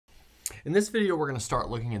In this video, we're going to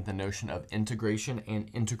start looking at the notion of integration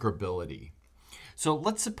and integrability. So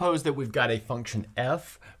let's suppose that we've got a function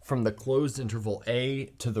f from the closed interval a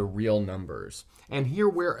to the real numbers. And here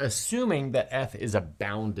we're assuming that f is a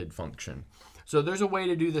bounded function. So there's a way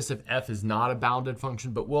to do this if f is not a bounded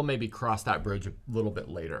function, but we'll maybe cross that bridge a little bit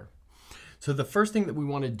later. So the first thing that we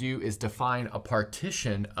want to do is define a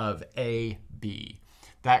partition of a, b,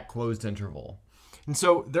 that closed interval. And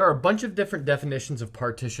so there are a bunch of different definitions of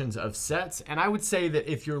partitions of sets, and I would say that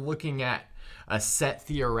if you're looking at a set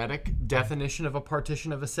theoretic definition of a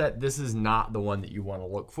partition of a set, this is not the one that you want to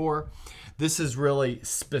look for. This is really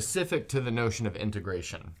specific to the notion of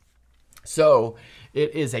integration. So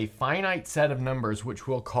it is a finite set of numbers which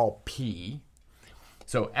we'll call P.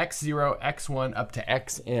 So x0, x1 up to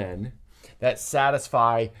xn that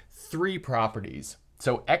satisfy three properties.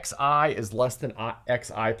 So xi is less than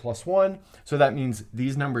xi plus 1. So that means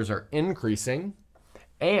these numbers are increasing.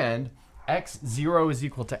 And x0 is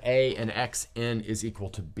equal to a and xn is equal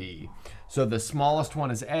to b. So the smallest one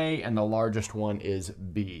is a and the largest one is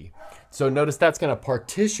b. So notice that's going to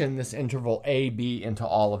partition this interval a, b into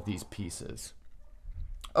all of these pieces.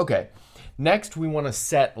 Okay, next we want to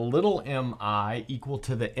set little mi equal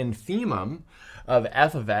to the infimum of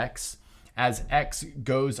f of x as x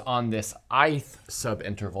goes on this ith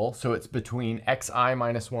subinterval. So it's between xi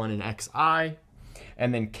minus 1 and xi.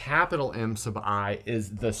 And then capital M sub I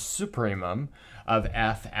is the supremum of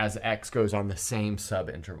f as x goes on the same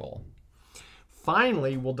subinterval.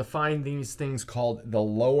 Finally, we'll define these things called the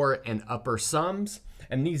lower and upper sums.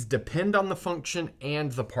 And these depend on the function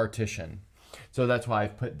and the partition. So that's why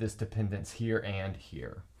I've put this dependence here and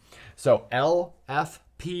here. So L, F,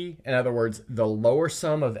 P, in other words, the lower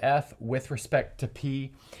sum of f with respect to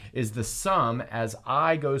p is the sum as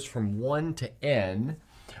I goes from 1 to n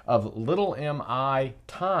of little mi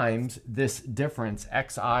times this difference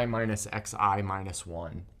xi minus xi minus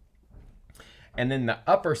 1. And then the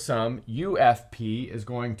upper sum, UFP, is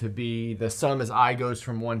going to be the sum as I goes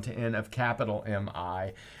from 1 to n of capital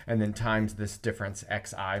Mi, and then times this difference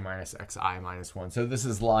xi minus xi minus 1. So this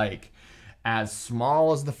is like as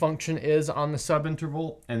small as the function is on the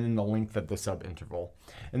subinterval, and then the length of the subinterval.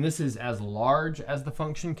 And this is as large as the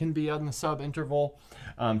function can be on the subinterval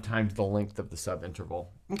times the length of the subinterval.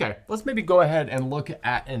 Okay, let's maybe go ahead and look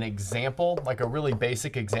at an example, like a really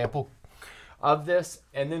basic example of this,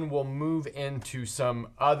 and then we'll move into some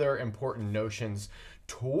other important notions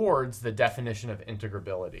towards the definition of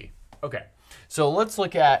integrability. Okay, so let's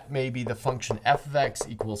look at maybe the function f of x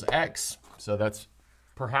equals x. So that's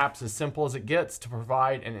perhaps as simple as it gets to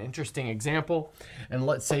provide an interesting example. And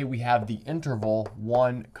let's say we have the interval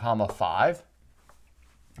 1, 5.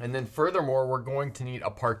 And then furthermore, we're going to need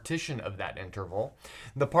a partition of that interval.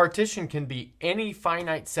 The partition can be any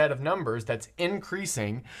finite set of numbers that's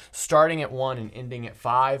increasing, starting at 1 and ending at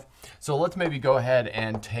 5. So let's maybe go ahead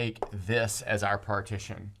and take this as our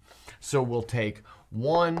partition. So we'll take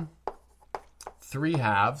 1,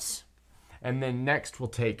 3/2, and then next we'll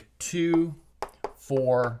take 2,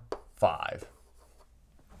 4, 5.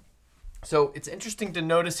 So it's interesting to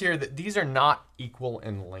notice here that these are not equal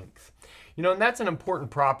in length. You know, and that's an important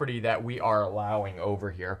property that we are allowing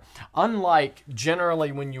over here. Unlike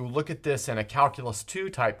generally when you look at this in a Calculus 2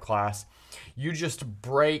 type class, you just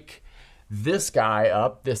break this guy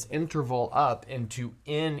up, this interval up into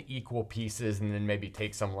n equal pieces and then maybe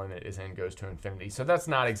take some limit as n goes to infinity. So that's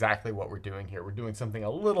not exactly what we're doing here. We're doing something a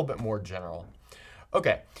little bit more general.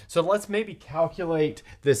 Okay, so let's maybe calculate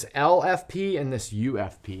this LFP and this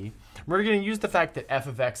UFP. We're going to use the fact that f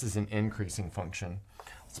of x is an increasing function.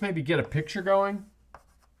 Let's maybe get a picture going.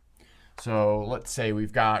 So let's say we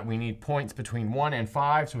need points between 1 and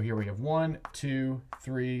 5. So here we have 1, 2,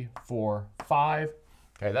 3, 4, 5.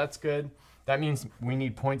 Okay, that's good. That means we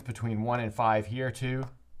need points between 1 and 5 here, 2,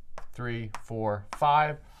 3, 4,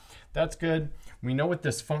 5. That's good. We know what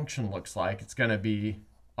this function looks like. It's going to be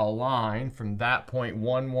a line from that point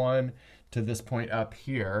 1, 1 to this point up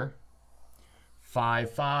here, 5,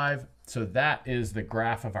 5. So that is the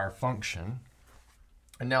graph of our function.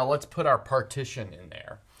 And now let's put our partition in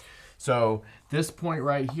there. So this point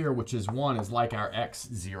right here, which is 1, is like our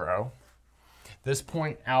x0. This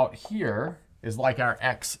point out here is like our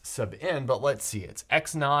x sub n, but let's see, it's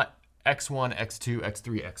x0, x1, x2,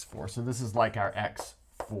 x3, x4. So this is like our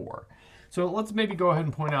x4. So let's maybe go ahead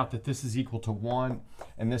and point out that this is equal to 1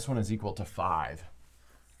 and this one is equal to 5.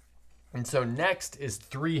 And so next is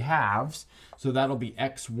 3/2. So that'll be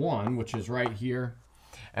x1, which is right here.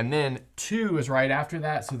 And then 2 is right after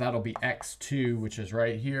that. So that'll be x2, which is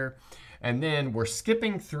right here. And then we're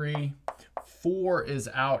skipping 3. 4 is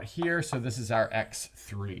out here. So this is our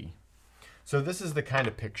x3. So this is the kind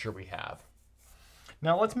of picture we have.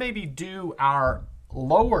 Now let's maybe do our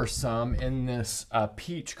lower sum in this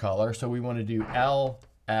peach color. So we want to do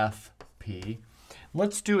LFP.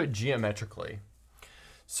 Let's do it geometrically.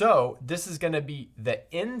 So this is going to be the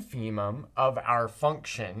infimum of our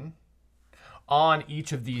function on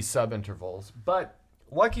each of these subintervals. But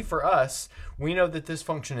lucky for us, we know that this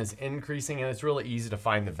function is increasing and it's really easy to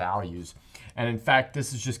find the values. And in fact,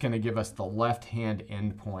 this is just going to give us the left-hand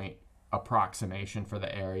endpoint approximation for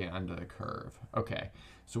the area under the curve. Okay,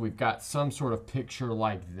 so we've got some sort of picture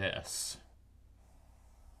like this.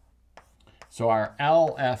 So our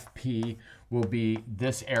LFP will be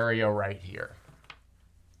this area right here.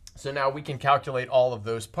 So now we can calculate all of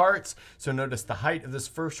those parts. So notice the height of this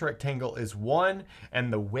first rectangle is 1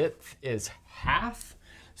 and the width is half.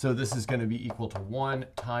 So this is going to be equal to 1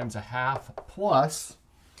 times a half plus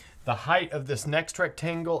the height of this next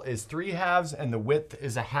rectangle is 3/2 and the width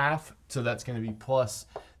is a half. So that's going to be plus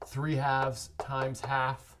 3/2 times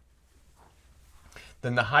half.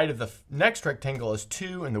 Then the height of the next rectangle is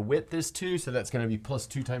 2 and the width is 2. So that's going to be plus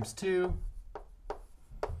 2 times 2.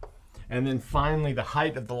 And then finally, the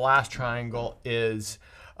height of the last triangle is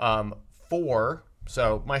 4.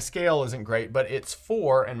 So my scale isn't great, but it's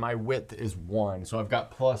 4 and my width is 1. So I've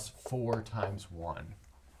got plus 4 times 1.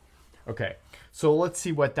 Okay, so let's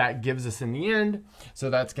see what that gives us in the end. So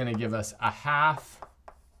that's going to give us a half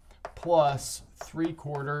plus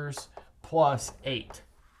 3/4 plus 8.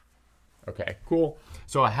 Okay, cool.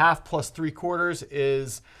 So a half plus 3/4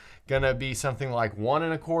 is going to be something like 1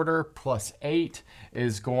 1/4 plus 8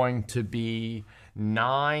 is going to be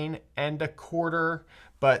 9 1/4.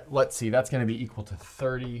 But let's see, that's going to be equal to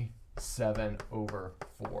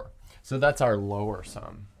 37/4. So that's our lower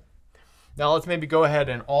sum. Now let's maybe go ahead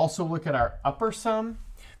and also look at our upper sum.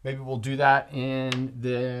 Maybe we'll do that in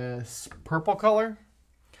this purple color.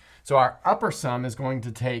 So our upper sum is going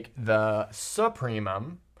to take the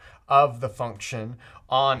supremum of the function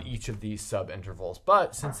on each of these subintervals.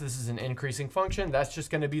 But since this is an increasing function, that's just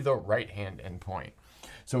going to be the right-hand endpoint.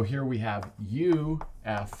 So here we have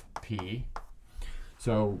UFP.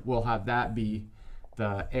 So we'll have that be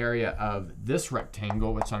the area of this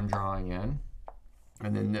rectangle, which I'm drawing in.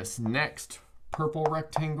 And then this next purple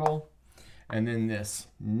rectangle. And then this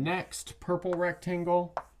next purple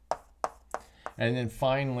rectangle. And then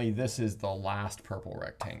finally, this is the last purple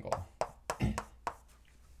rectangle.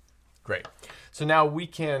 Great. So now we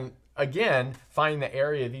can, again, find the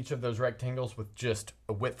area of each of those rectangles with just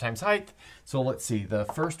a width times height. So let's see. The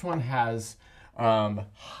first one has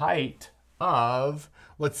height of,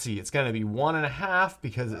 let's see, it's going to be 1 1/2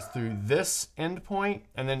 because it's through this endpoint.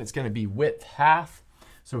 And then it's going to be width half.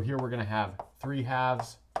 So here we're going to have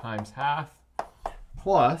 3/2 times half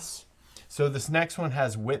plus. So this next one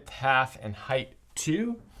has width half and height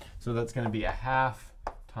 2. So that's going to be a half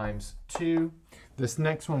times 2. This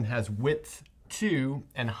next one has width 2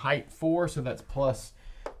 and height 4. So that's plus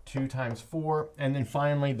 2 times 4. And then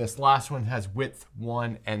finally, this last one has width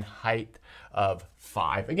 1 and height of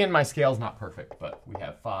 5. Again, my scale's not perfect, but we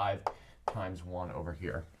have 5 times 1 over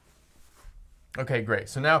here. Okay, great.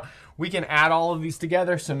 So now we can add all of these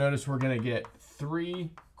together. So notice we're going to get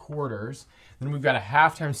 3/4. Then we've got a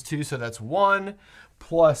half times 2. So that's 1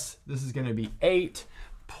 plus, this is going to be 8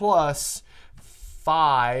 plus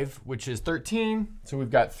 5, which is 13. So we've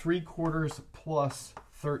got 3/4 plus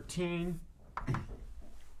 13.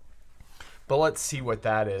 But let's see what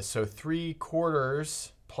that is. So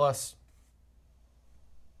 3/4 plus,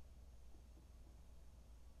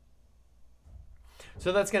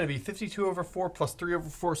 so that's going to be 52/4 plus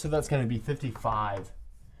 3/4. So that's going to be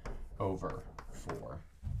 55/4.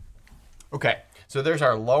 Okay, so there's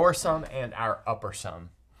our lower sum and our upper sum.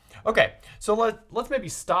 Okay, so let's maybe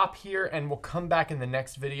stop here and we'll come back in the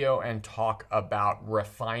next video and talk about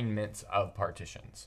refinements of partitions.